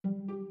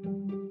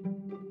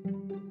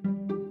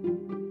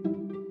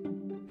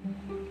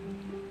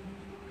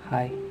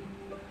Hi,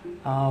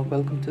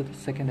 welcome to the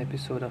second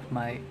episode of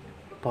my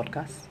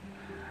podcast.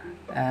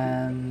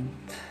 And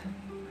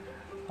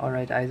all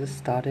right,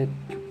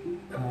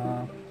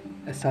 Uh,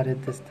 I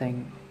started this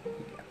thing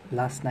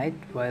last night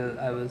while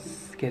I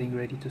was getting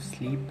ready to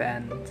sleep,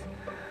 and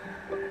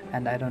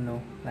I don't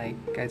know,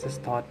 like I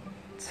just thought,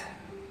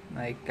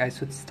 like I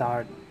should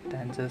start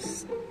and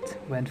just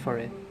went for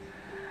it.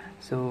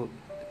 So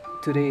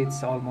today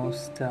it's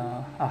almost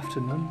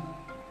afternoon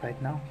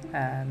right now,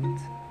 and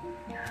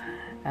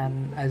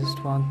I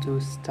just want to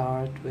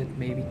start with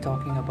maybe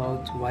talking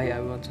about why I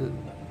want to,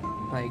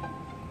 like,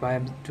 why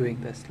I'm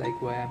doing this,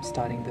 like, why I'm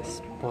starting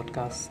this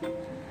podcast.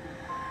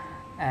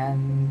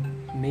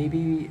 And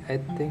maybe I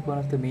think one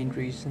of the main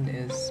reason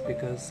is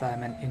because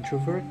I'm an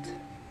introvert,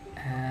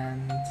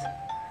 and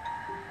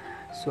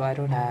so I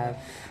don't have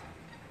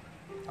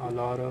a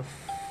lot of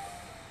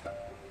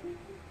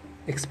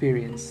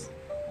experience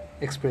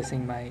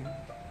expressing my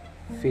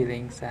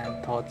feelings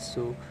and thoughts.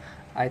 So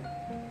I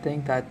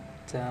think that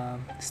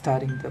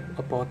starting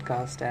a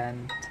podcast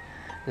and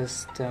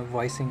just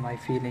voicing my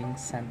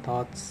feelings and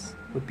thoughts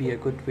would be a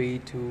good way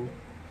to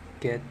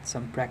get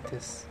some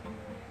practice.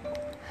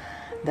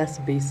 That's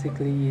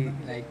basically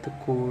like the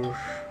core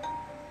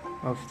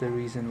of the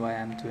reason why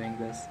I'm doing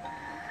this.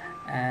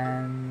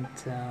 And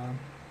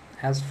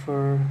as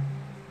for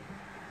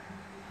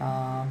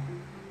uh,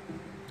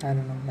 I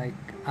don't know, like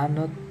I'm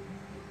not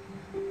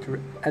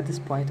at this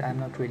point.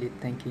 I'm not really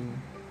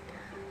thinking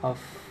of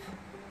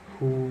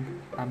who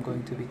I'm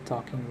going to be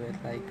talking with,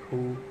 like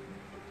who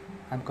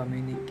I'm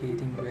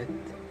communicating with,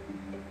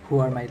 who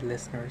are my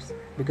listeners,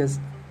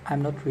 because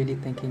I'm not really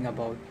thinking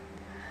about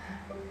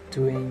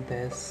doing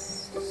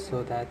this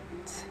so that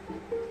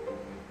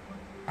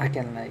I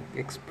can like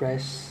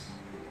express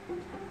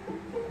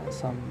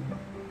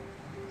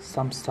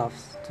some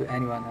stuff to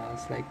anyone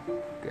else. Like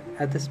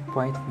at this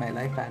point in my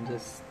life, I'm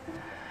just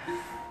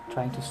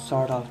trying to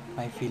sort out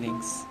my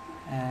feelings,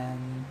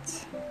 and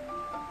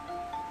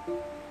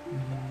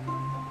mm,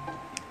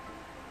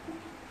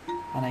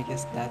 and I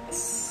guess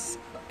that's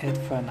it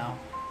for now,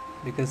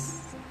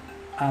 because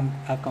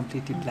I've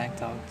completely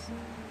blanked out.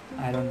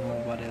 I don't know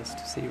what else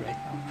to say right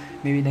now.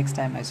 Maybe next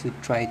time I should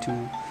try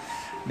to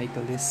make a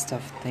list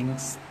of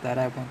things that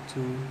I want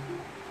to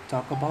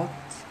talk about.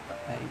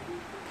 Like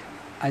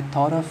I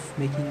thought of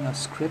making a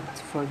script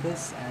for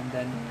this and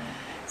then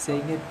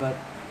saying it, but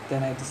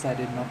then I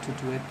decided not to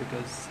do it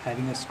because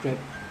having a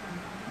script,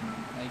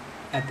 like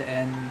at the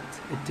end,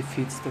 it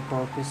defeats the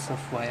purpose of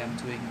why I'm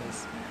doing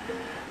this.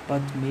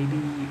 But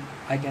maybe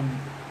I can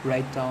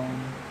write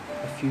down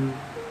a few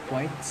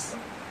points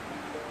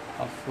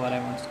of what I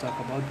want to talk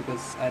about,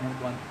 because I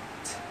don't want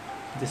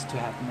this to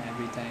happen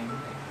every time.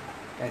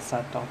 Like I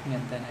start talking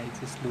and then I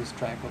just lose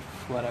track of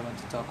what I want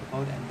to talk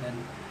about, and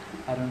then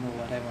I don't know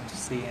what I want to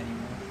say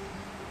anymore.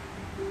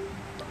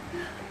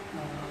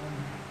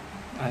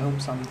 I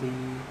hope someday,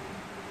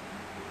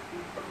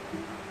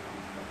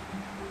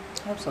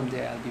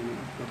 I'll be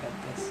really good at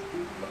this.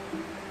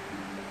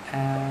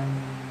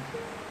 And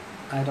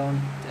I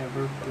don't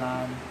ever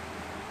plan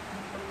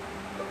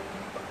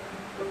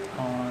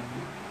on,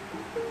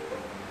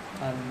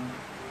 I don't know,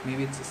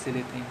 maybe it's a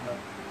silly thing, but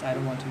I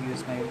don't want to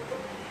use my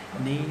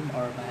name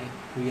or my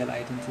real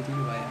identity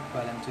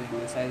while I'm doing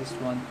this. I just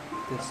want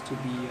this to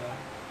be a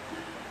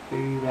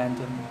very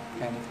random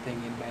kind of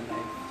thing in my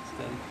life.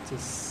 That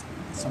just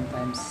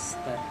sometimes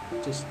that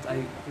just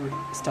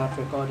start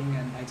recording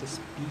and I just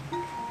speak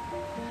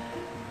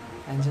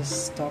and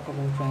just talk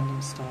about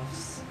random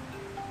stuffs.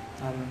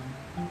 I don't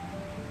know.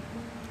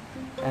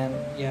 And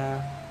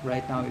yeah,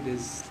 right now it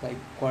is like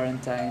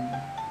quarantine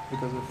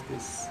because of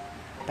this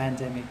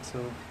pandemic, so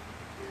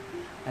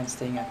I'm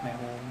staying at my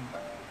home.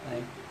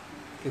 Like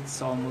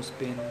it's almost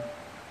been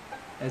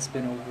it's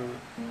been over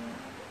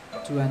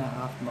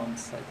 2.5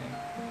 months, I think.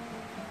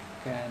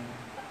 And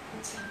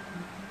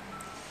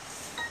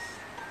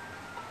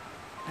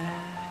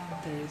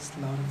there is a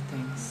lot of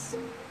things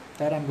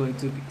that I'm going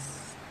to be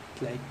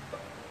like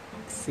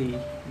say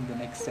in the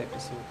next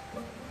episode,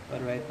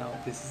 but right now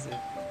this is it.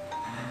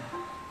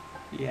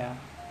 Yeah.